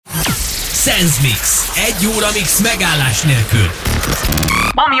Sense Mix. 1 óra mix megállás nélkül.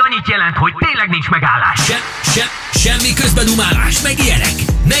 Ami annyit jelent, hogy tényleg nincs megállás. Semmi közbedumálás, meg ilyenek.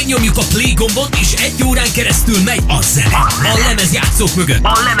 Megnyomjuk a play gombot, és 1 órán keresztül megy a zene. A lemezjátszók mögött.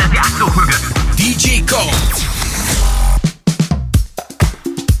 DJ Colt.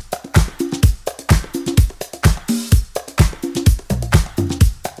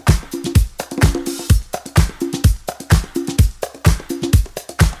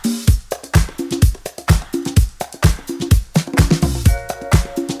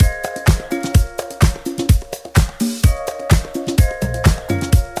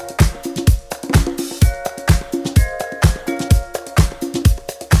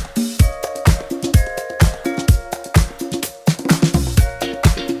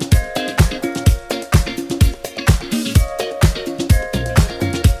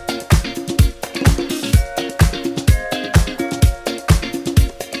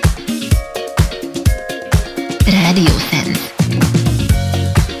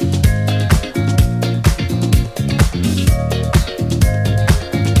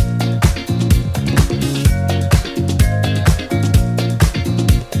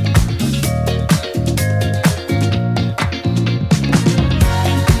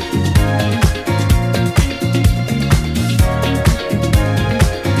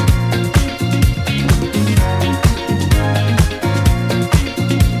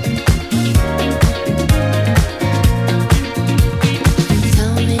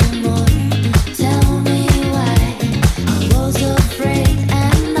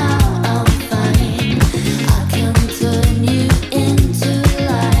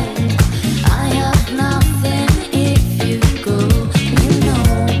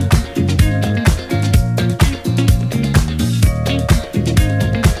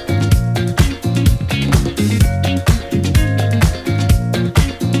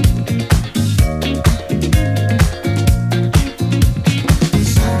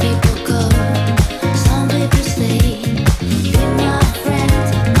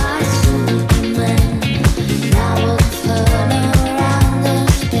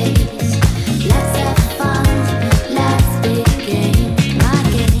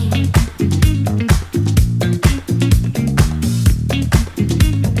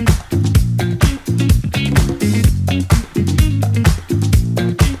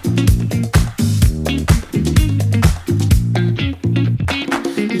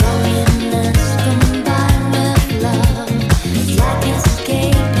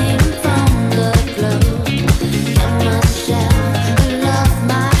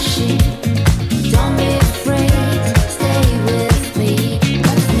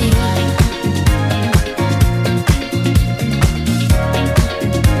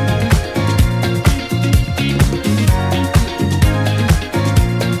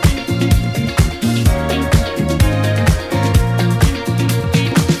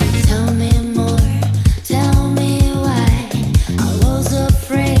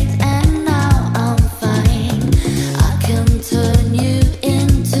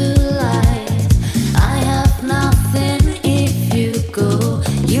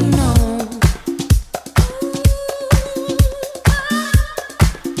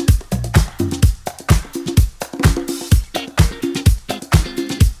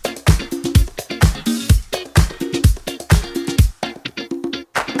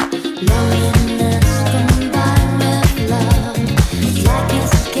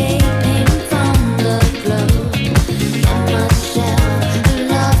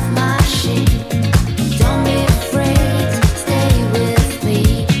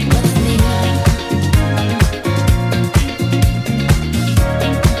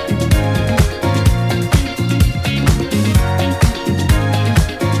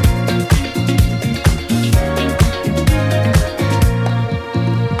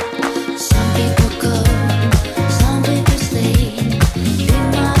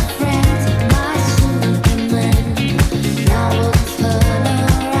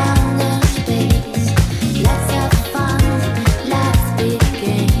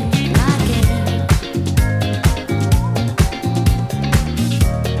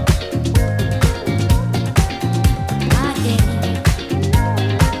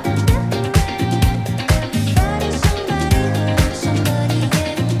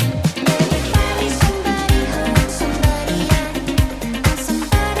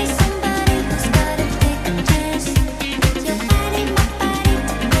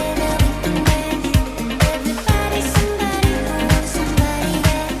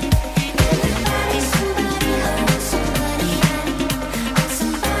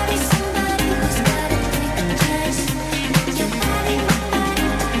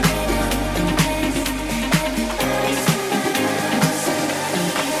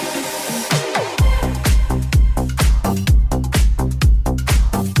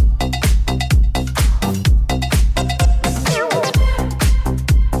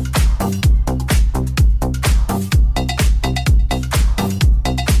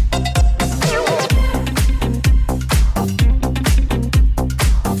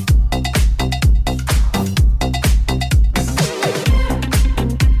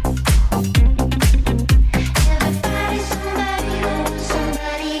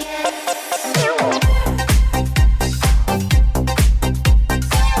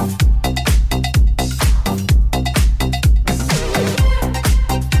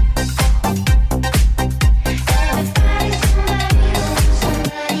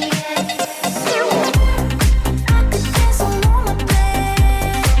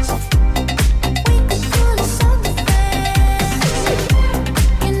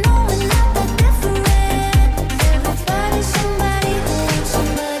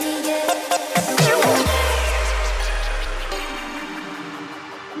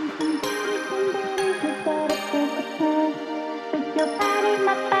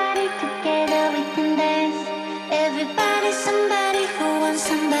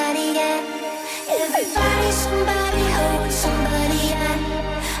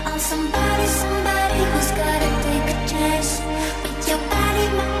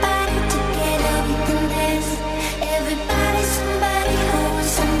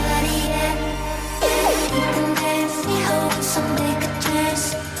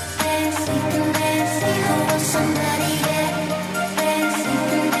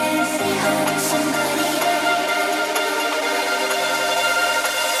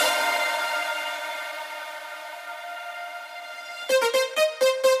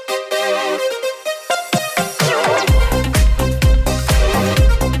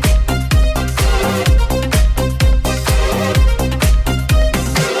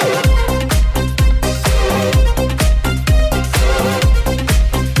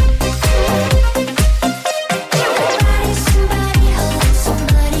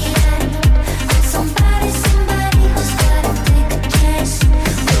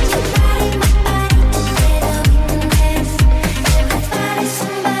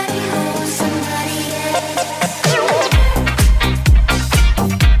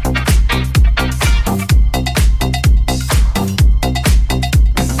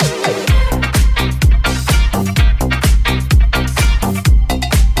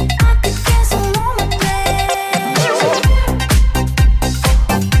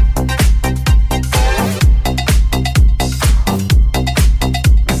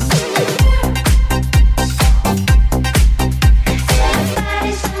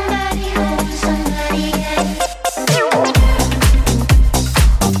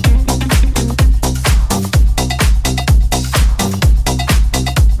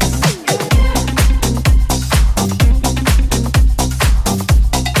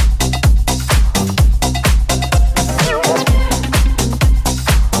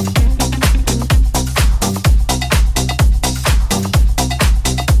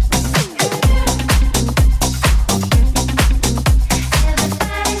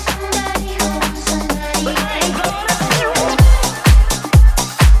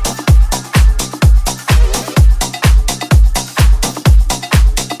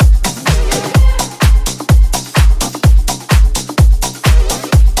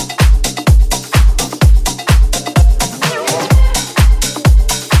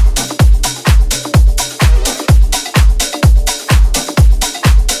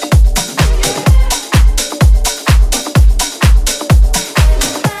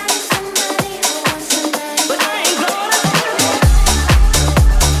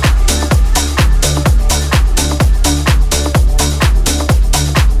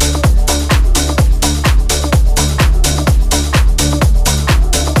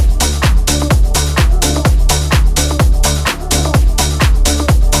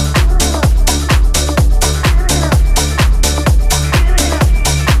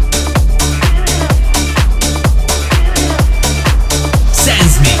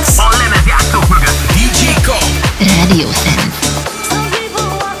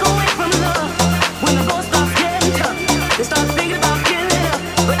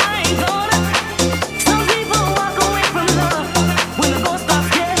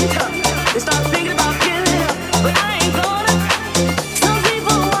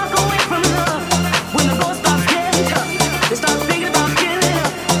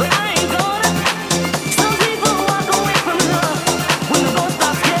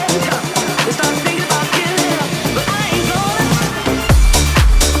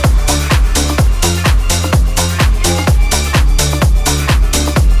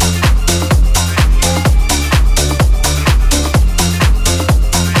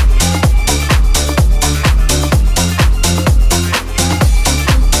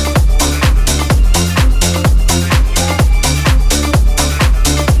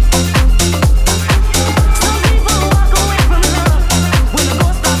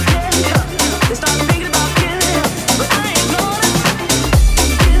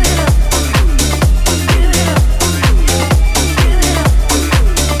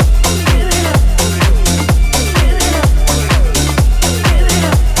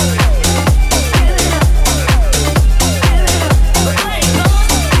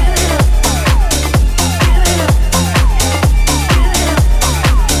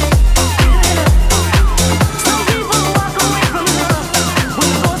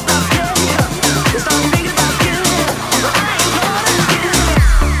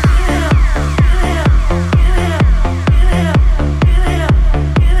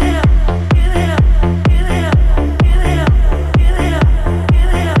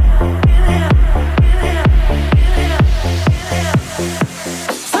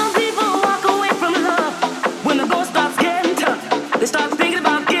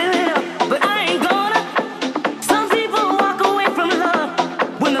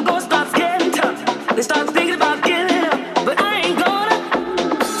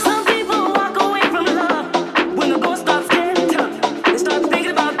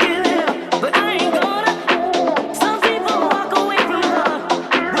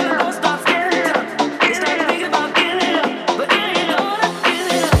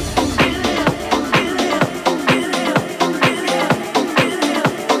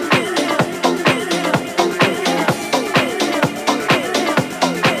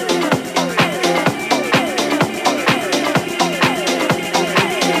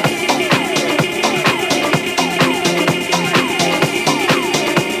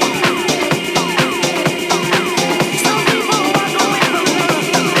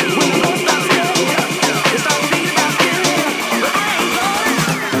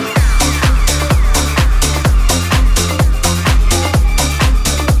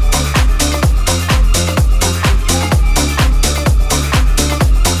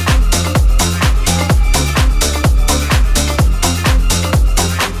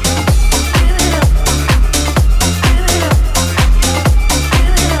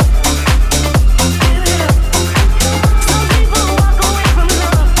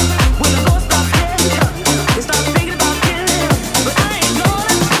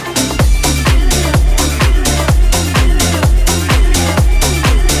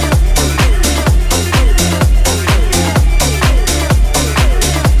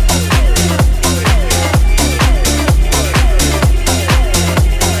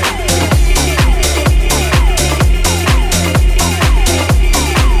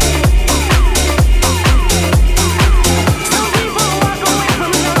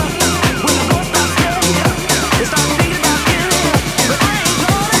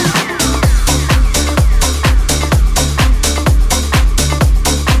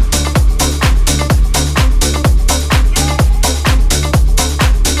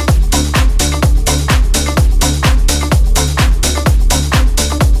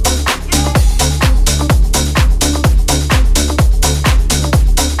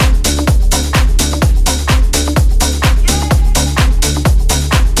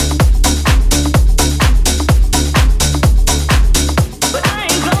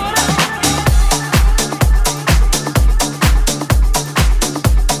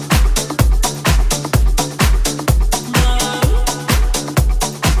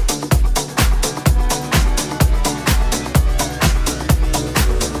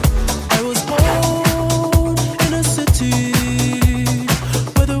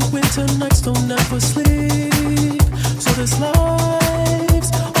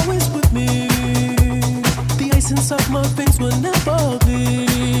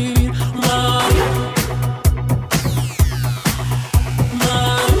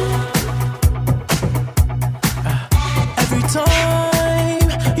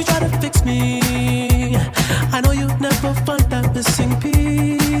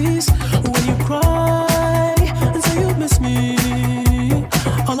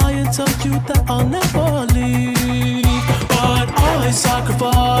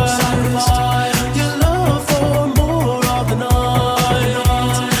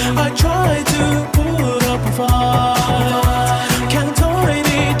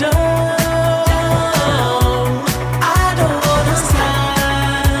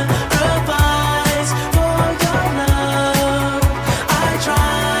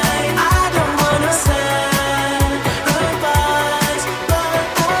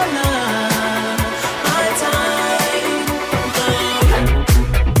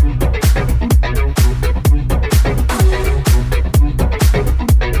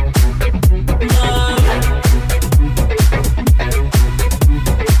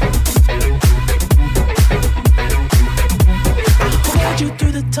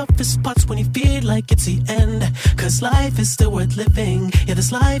 this life is still worth living. Yeah,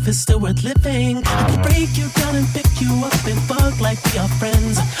 this life is still worth living. I can break you down and pick you up and fuck like we are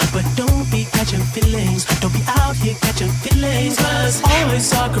friends. But don't be catching feelings. Don't be out here catching feelings. Cause always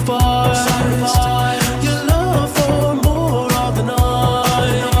sacrifice your love for more of the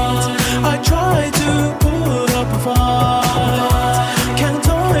night. I try to put up a fight. Can't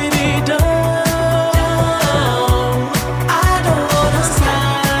tie me down.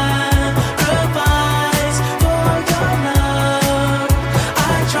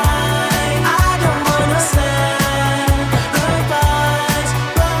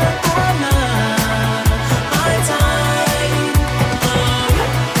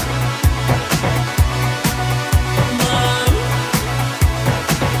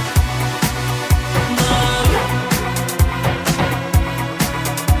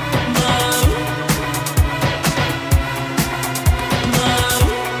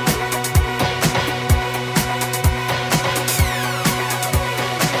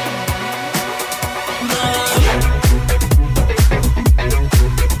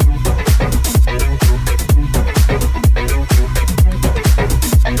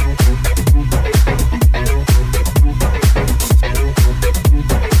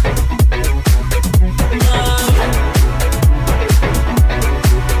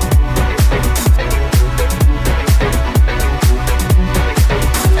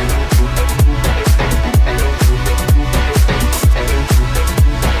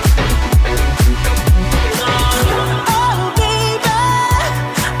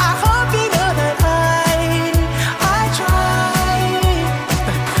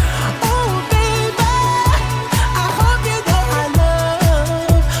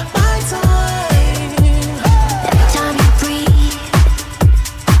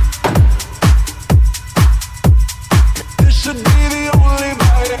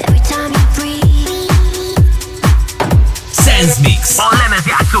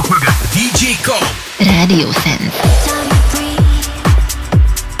 Radio Sense.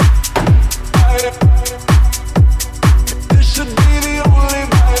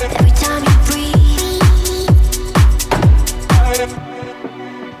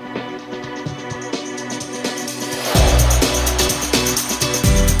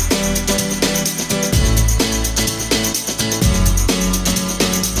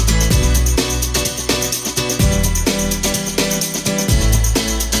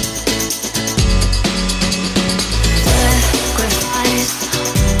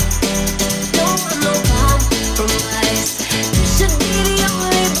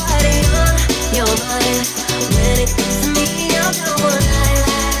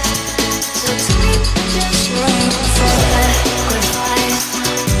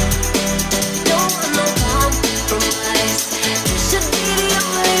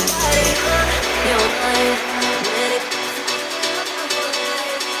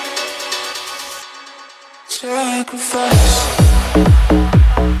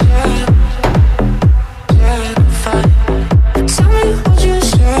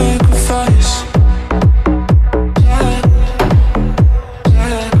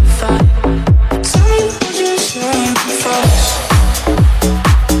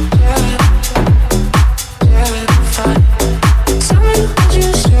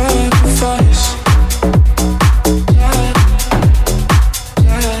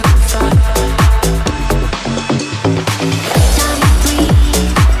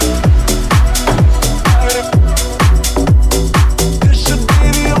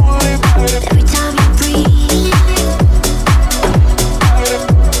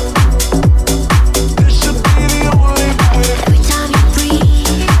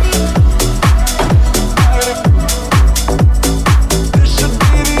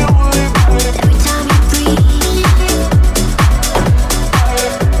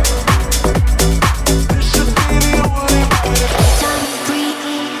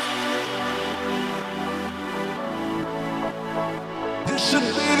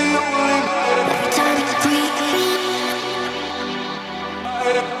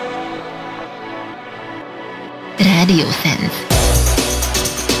 Radio Sense.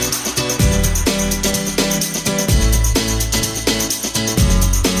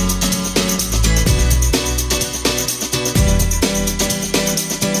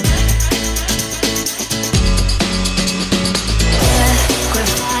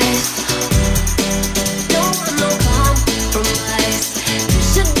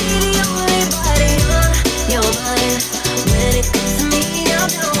 When it comes to me, I'm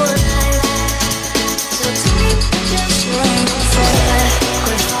the one I like. So tell me what you're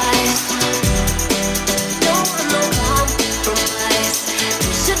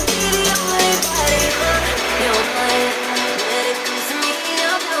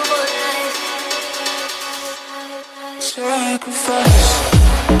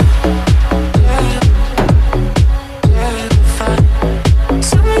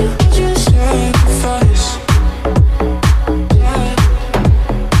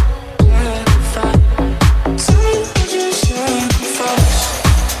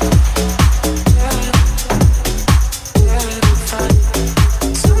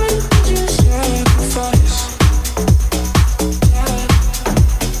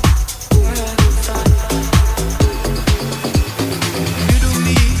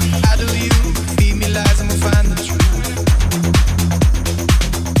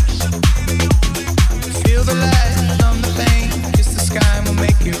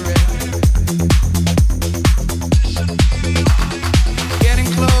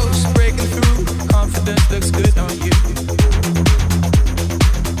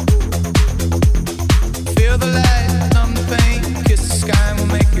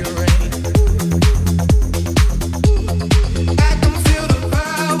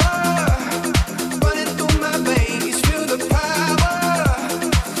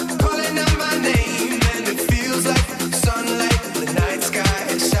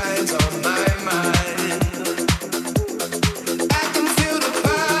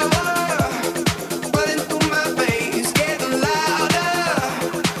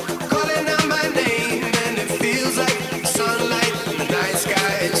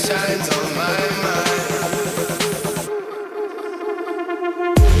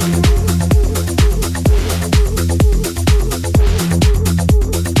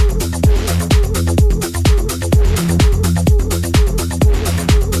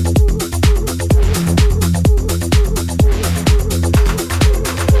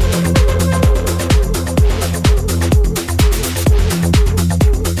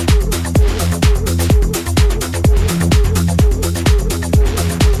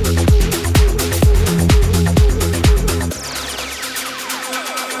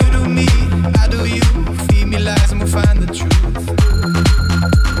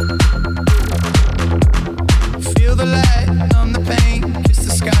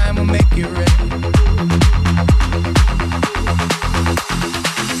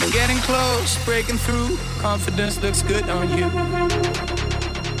Confidence looks good on you.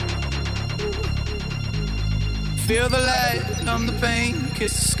 Feel the light, numb the pain,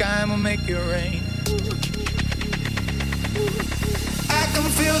 kiss the sky and we'll make it rain. I can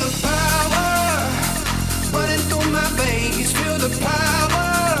feel the power running through my veins. Feel the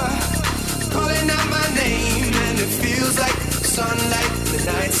power calling out my name, and it feels like sunlight in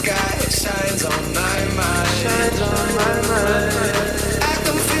the night sky. It shines on my mind. Shines on my mind. I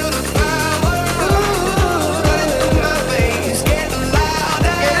can feel the power.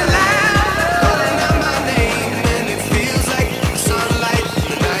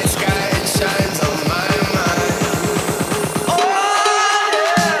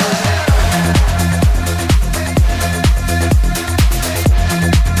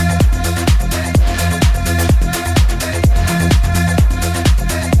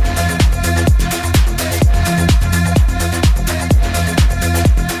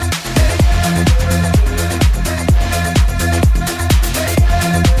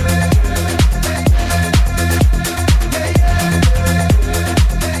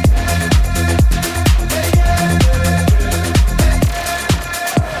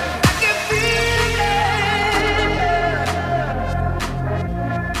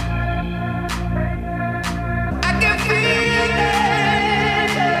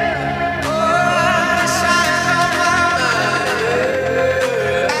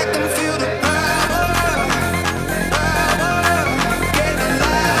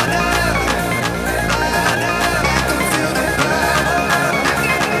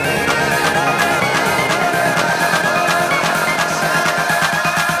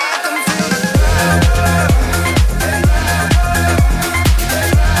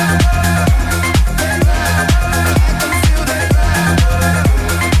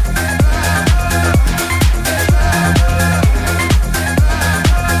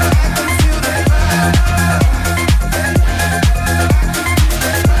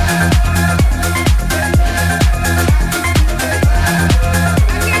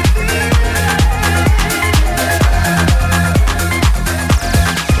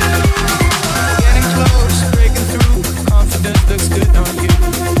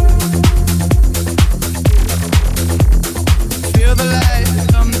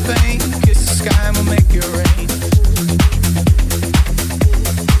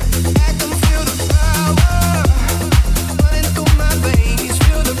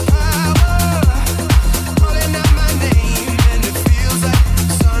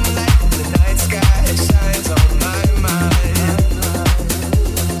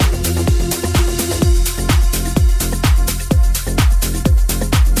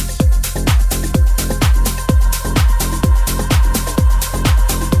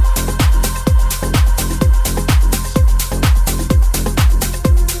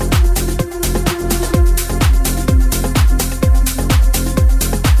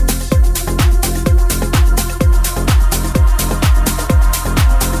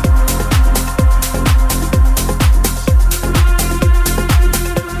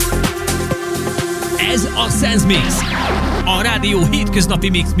 Dance Mix. A rádió hétköznapi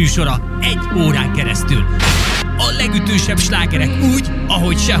mix műsora 1 órán keresztül. A legütősebb slágerek úgy,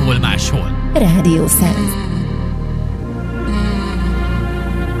 ahogy sehol máshol. Radio Sense.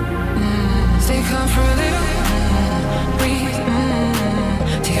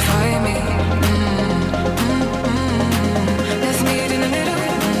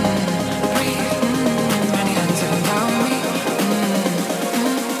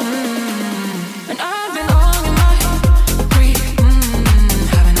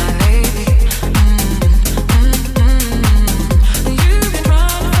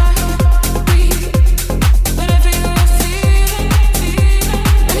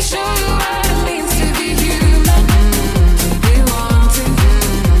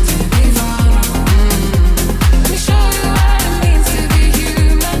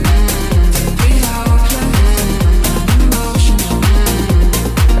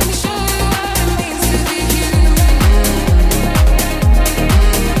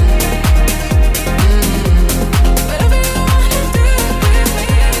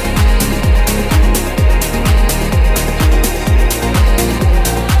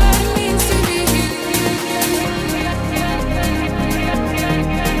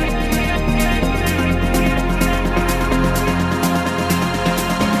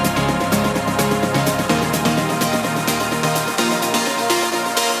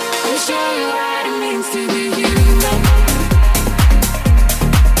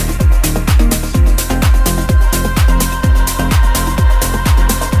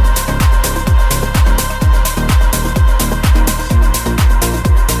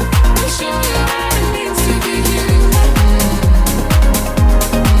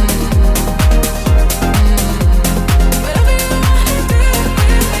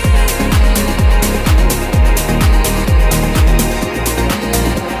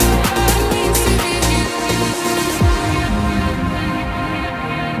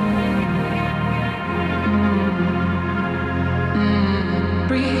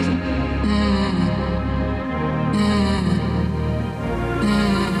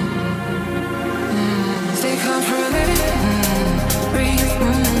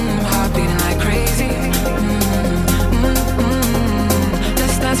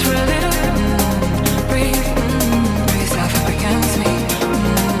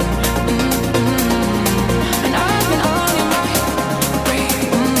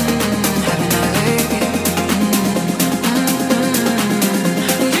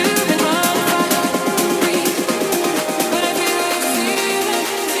 You've been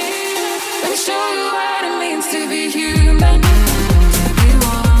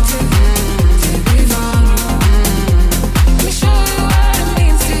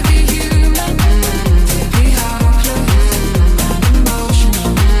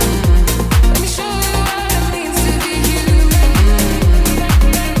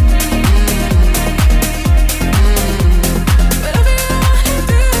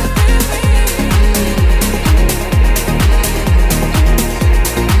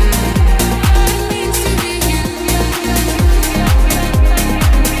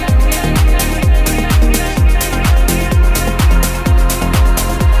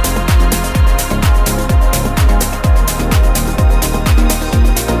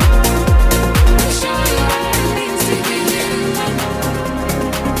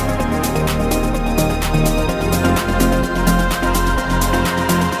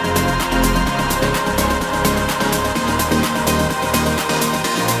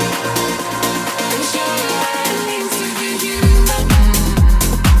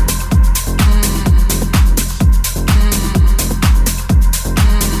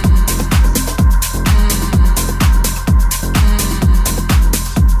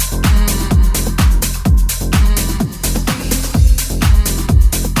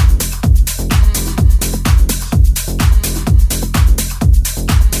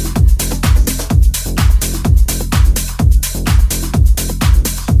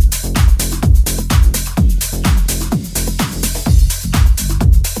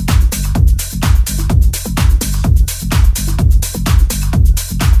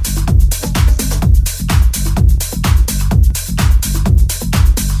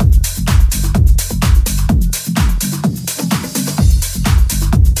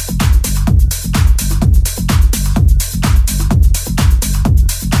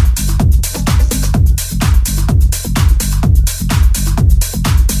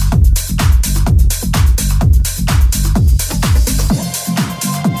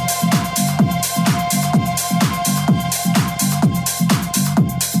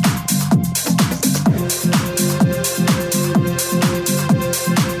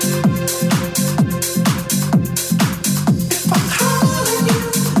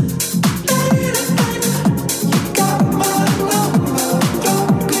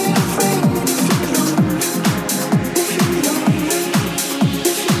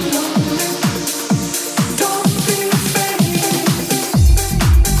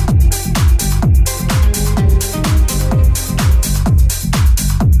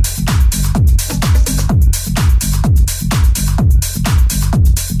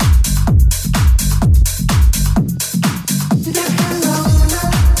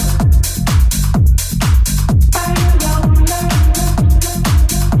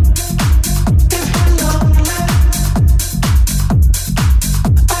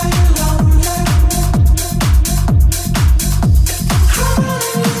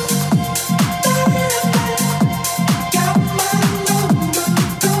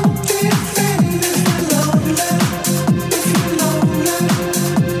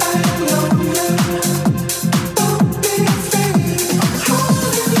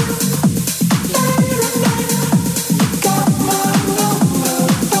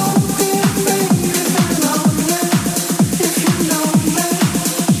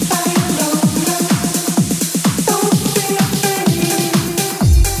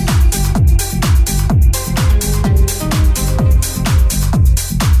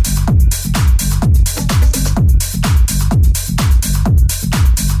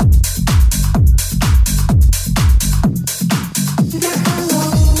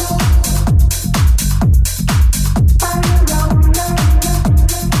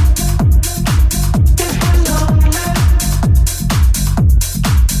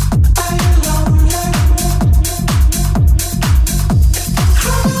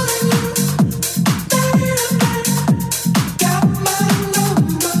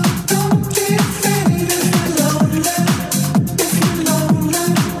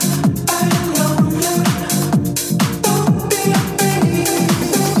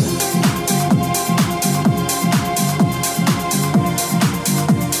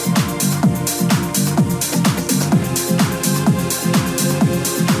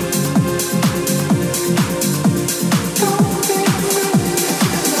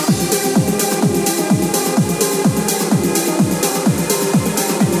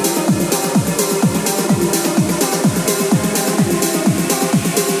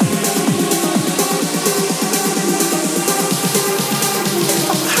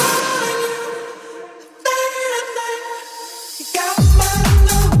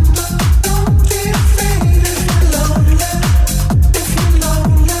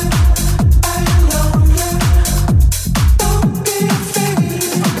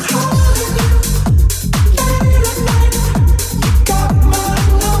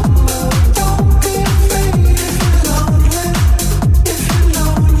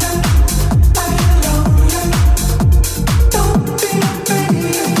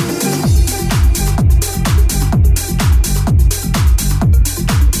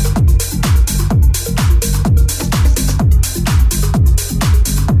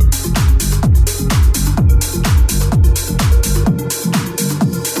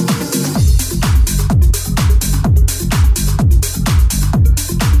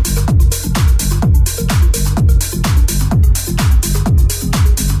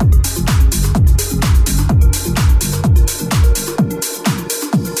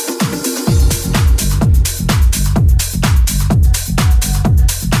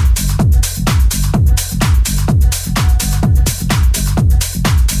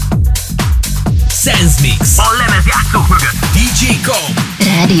Sense Mix. A lemezjátszók mögött. DJ Kom.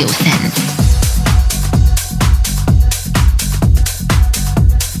 Radio Sense.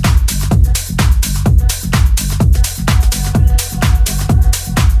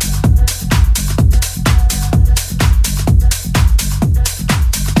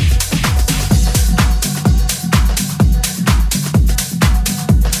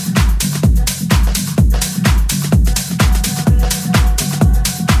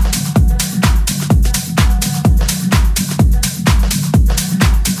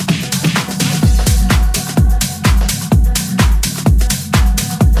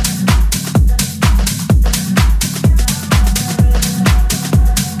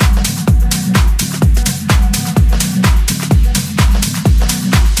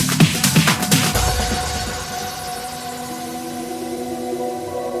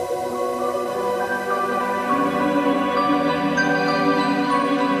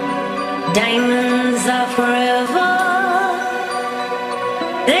 Diamonds are forever.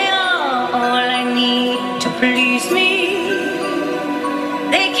 They are all I need to please me.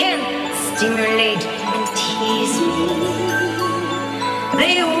 They can stimulate and tease me.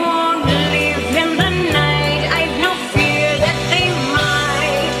 They won't live in the night. I've no fear that they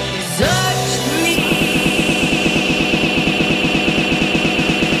might desert me.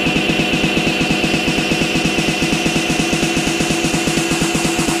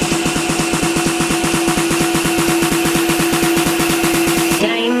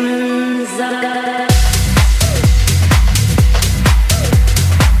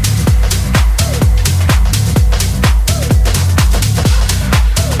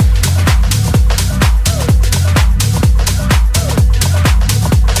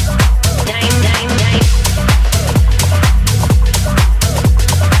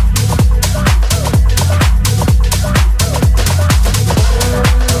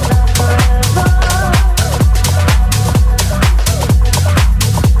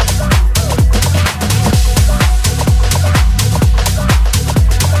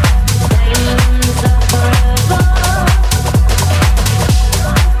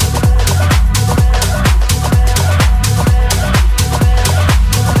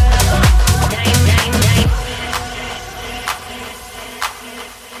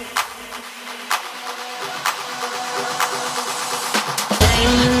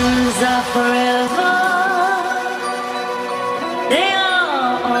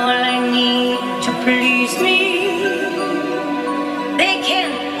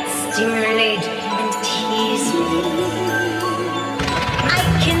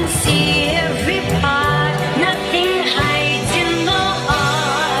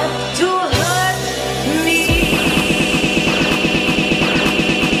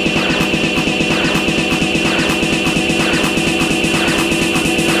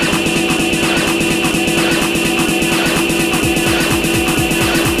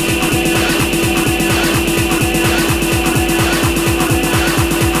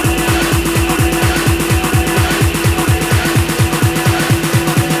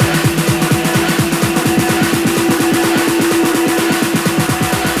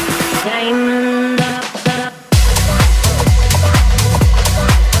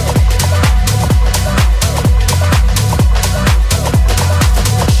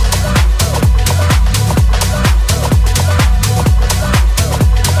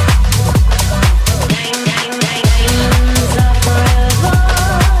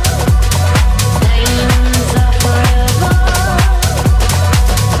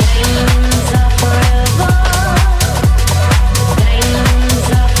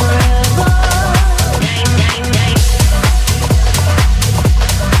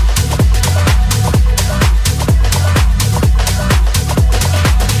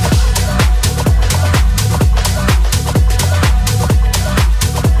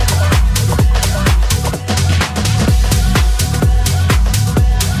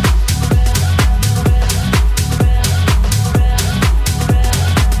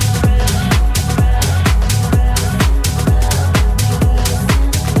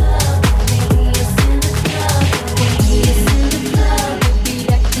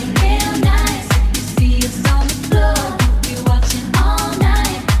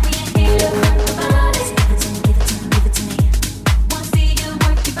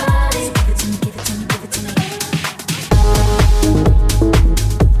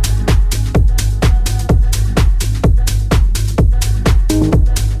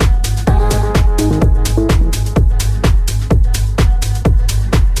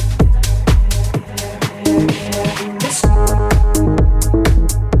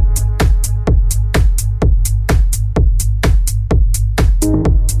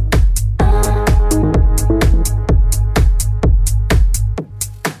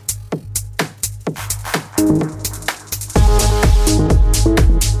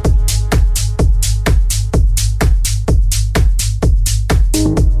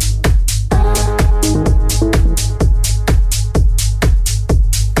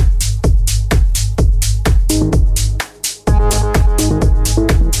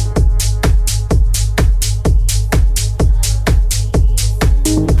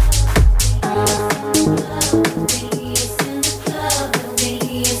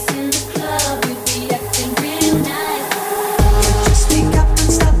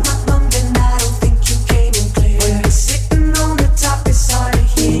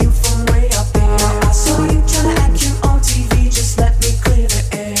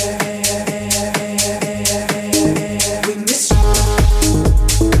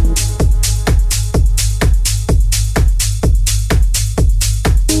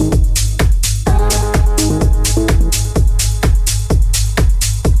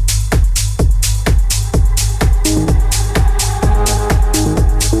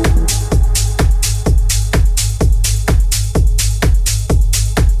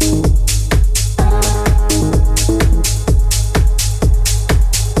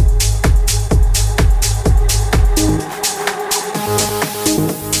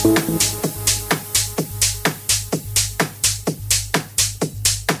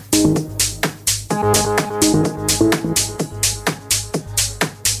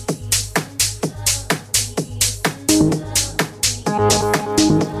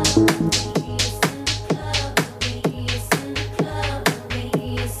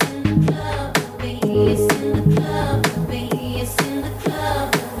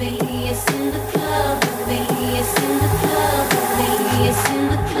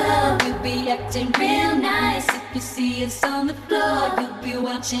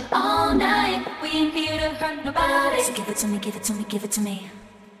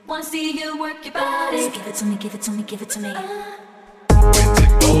 Give it to me. When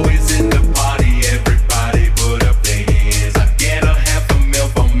Timbo is in the party, everybody put up their hands. I get a half a mil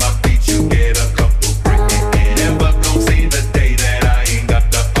for my beat, you get a couple grand. Never gon' see the day that I ain't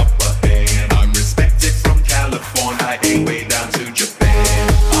got the upper hand. I'm respected from California, I ain't way down to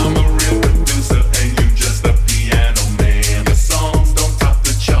Japan. I'm a real producer and you just a piano man. Your songs don't top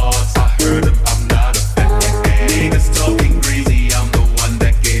the charts, I heard them, I'm not a fan. Niggas talking greasy, I'm the one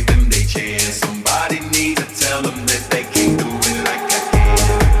that gave them their chance. Somebody need to tell them that they can't do it like I can.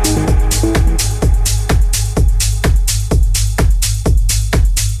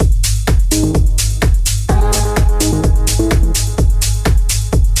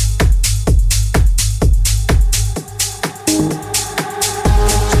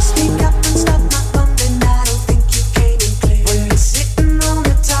 Just speak up and stop my thunder. I don't think you came in clear. When you're sitting on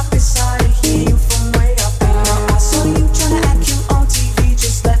the top, it's hard to hear you from way up there. I saw you tryna act cute on TV.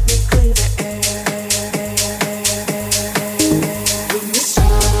 Just let me clear the air. When you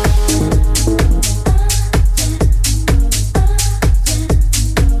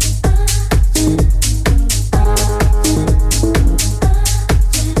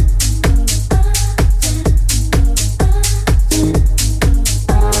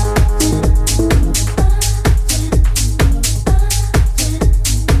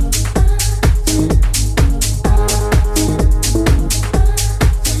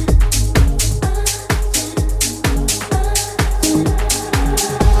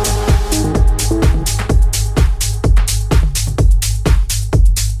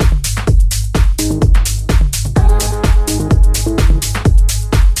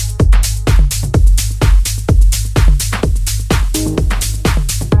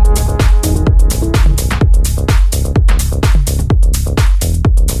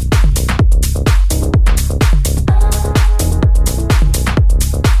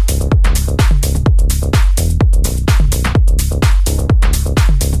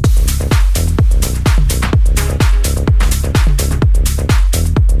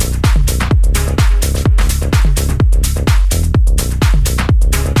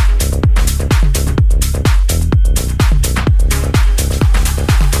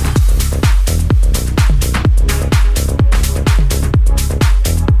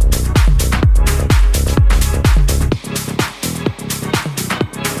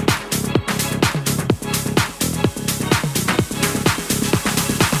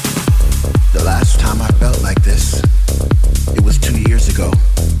The last time I felt like this, it was 2 years ago,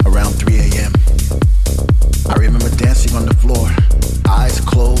 around 3 a.m. I remember dancing on the floor, eyes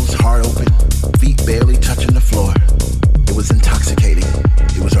closed, heart open, feet barely touching the floor. It was intoxicating,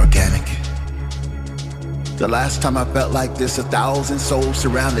 it was organic. The last time I felt like this, 1,000 souls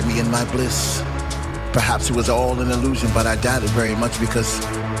surrounded me in my bliss. Perhaps it was all an illusion, but I doubt it very much because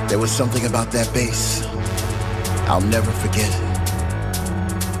there was something about that bass I'll never forget.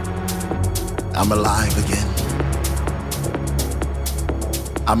 I'm alive again.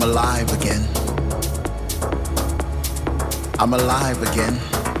 I'm alive again. I'm alive again.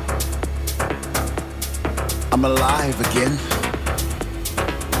 I'm alive again.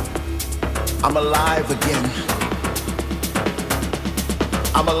 I'm alive again.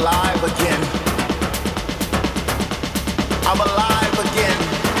 I'm alive again. I'm alive again.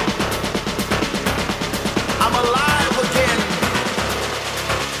 I'm alive again.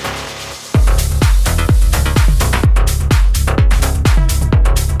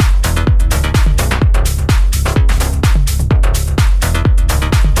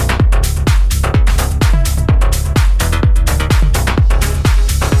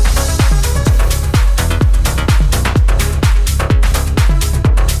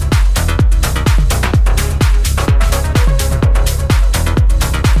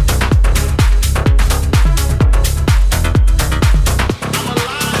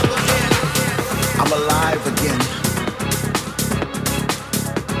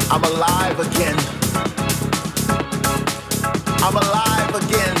 I'm alive again. I'm alive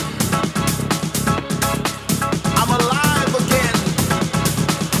again. I'm alive again.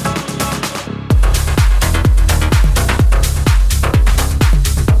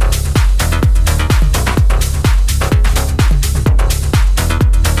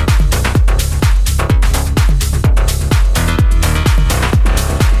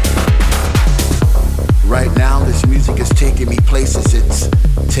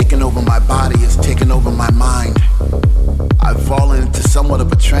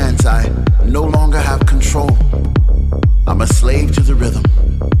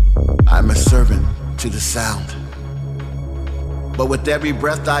 to the sound. But with every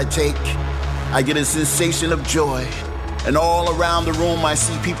breath I take, I get a sensation of joy. And all around the room I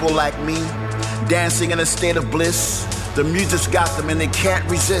see people like me, dancing in a state of bliss. The music's got them and they can't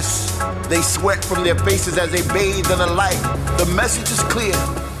resist. They sweat from their faces as they bathe in the light. The message is clear,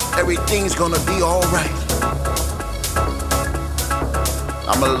 everything's gonna be alright.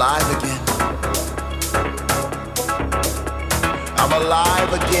 I'm alive again. I'm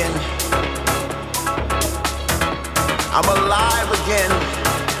alive again. I'm alive again.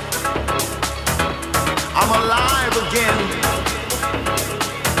 I'm alive again.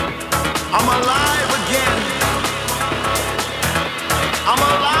 I'm alive again. I'm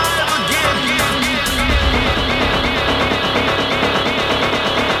alive again.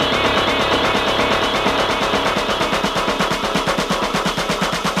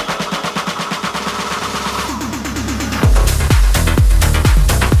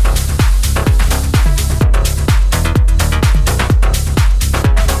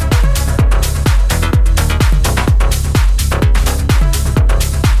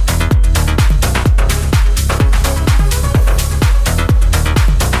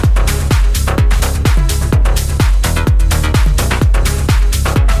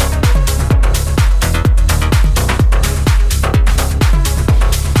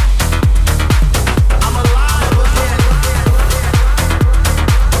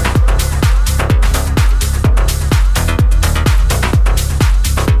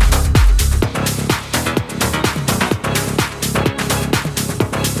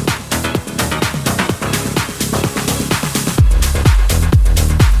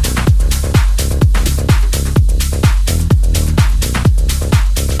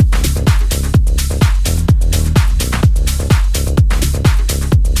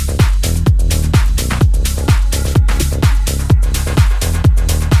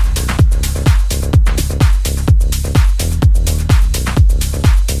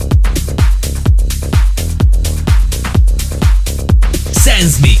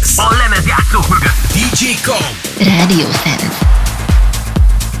 Mix. A lemezjátszók mögött. DJ Kom. Radio Sense.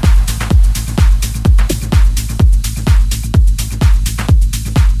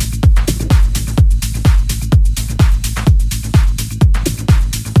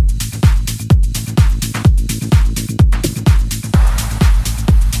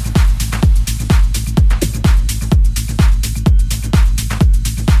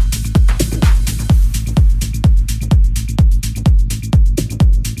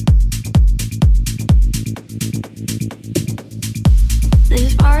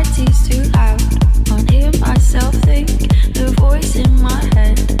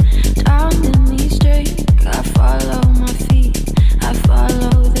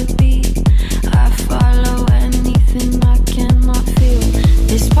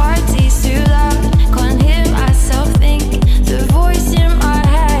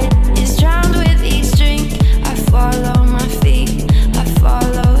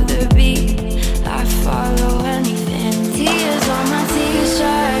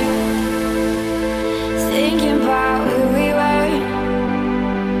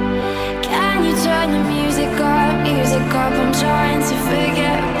 I'm trying to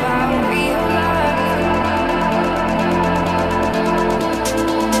forget about real love.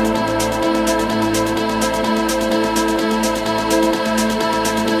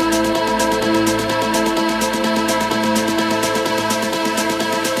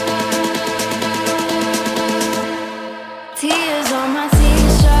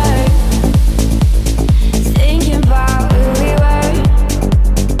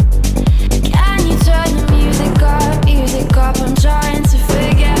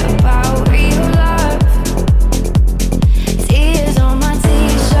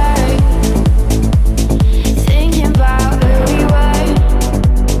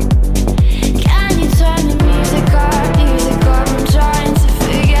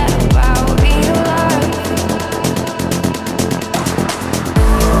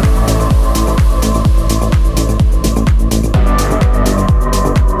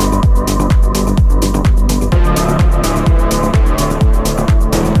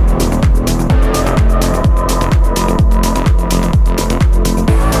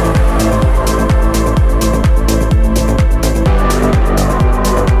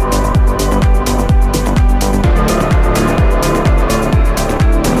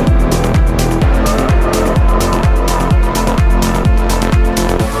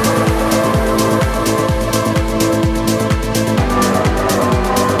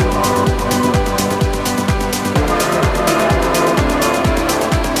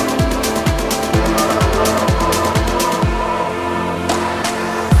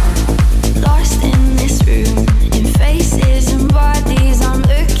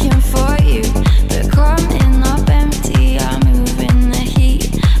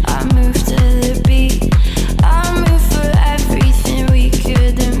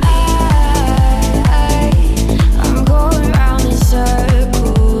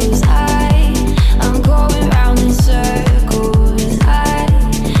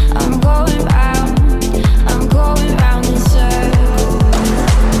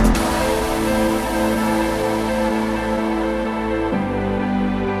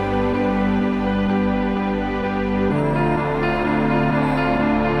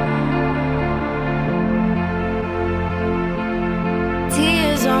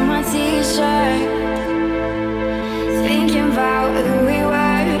 my t-shirt, thinking about who we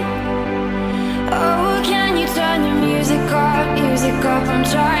were. Oh, can you turn the music up, music up? I'm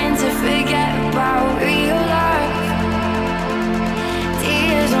trying to forget about real life.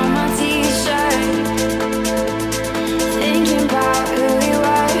 Tears on my t-shirt, thinking about who we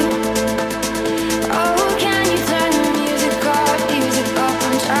were. Oh, can you turn the music up, music up?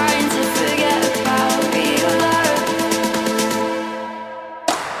 I'm trying to forget about real life.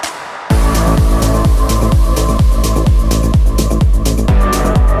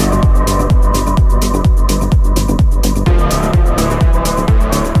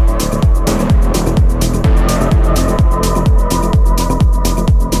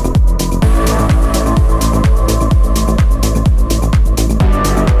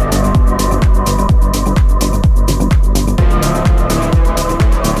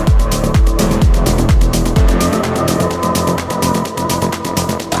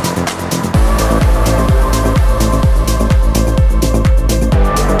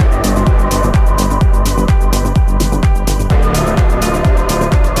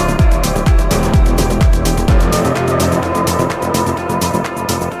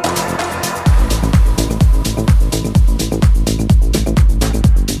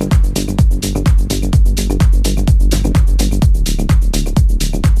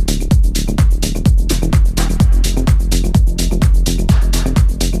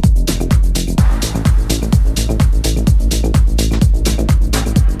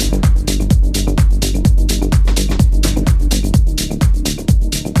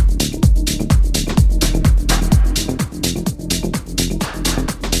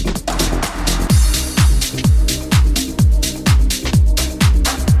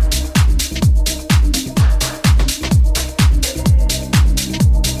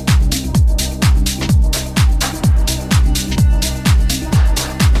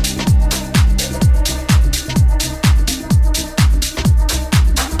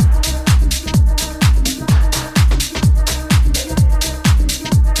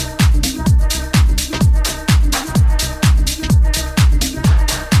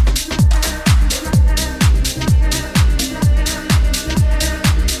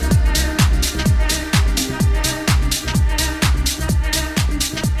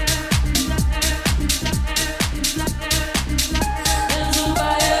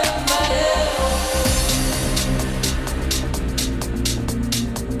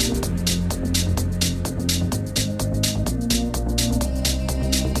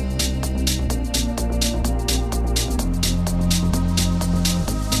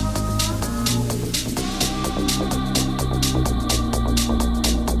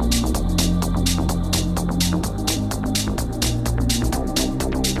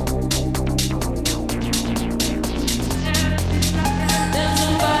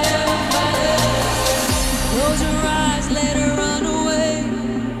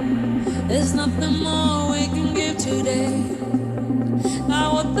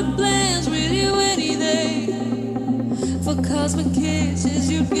 cosmic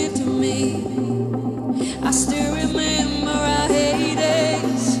kisses you give to me. I still remember our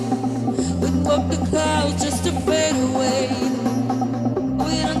heydays. We'd walk the clouds just to fade away.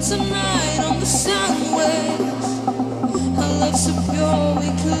 We dance tonight on the sound waves. Our love so pure we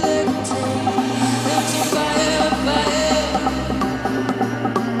could levitate. There's a fire, fire.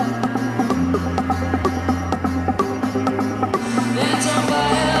 There's a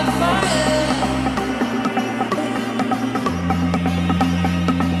fire, fire.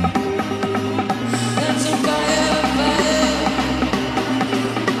 There's a fire.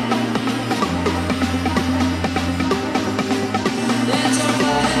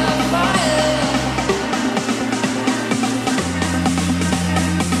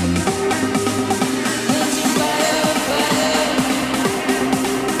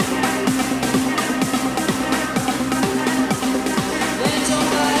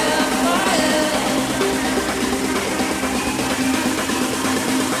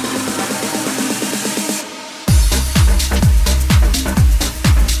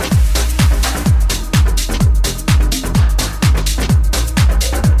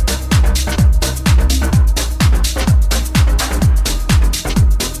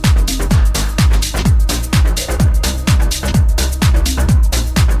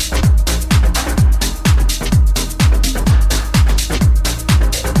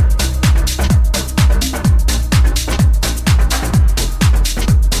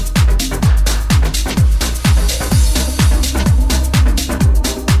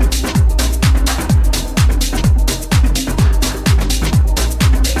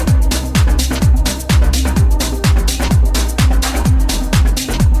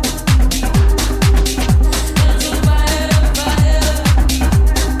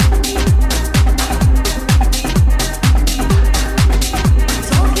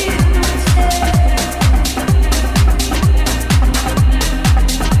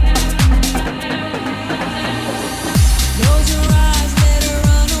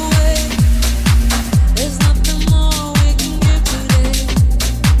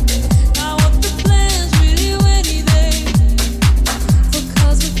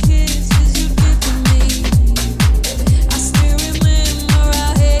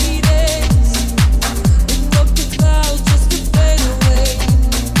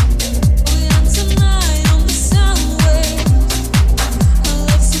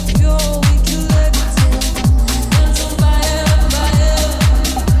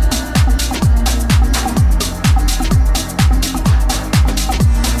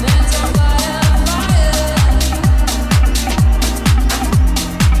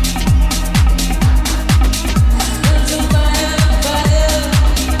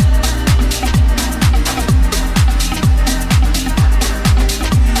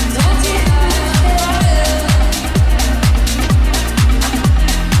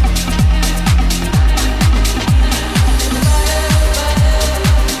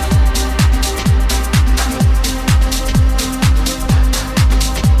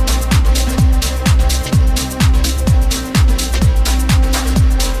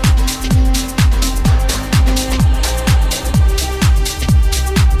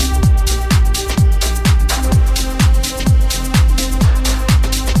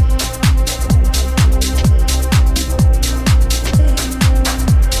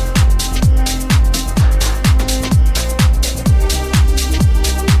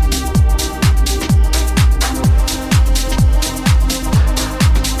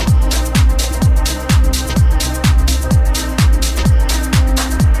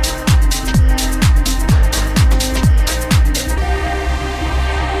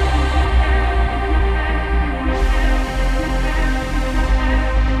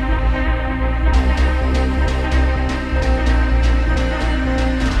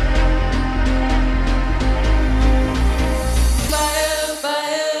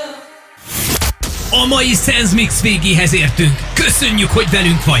 mai Sense Mix végéhez értünk. Köszönjük, hogy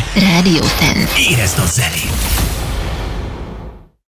velünk vagy. Radio Sense. Érezd a zenét.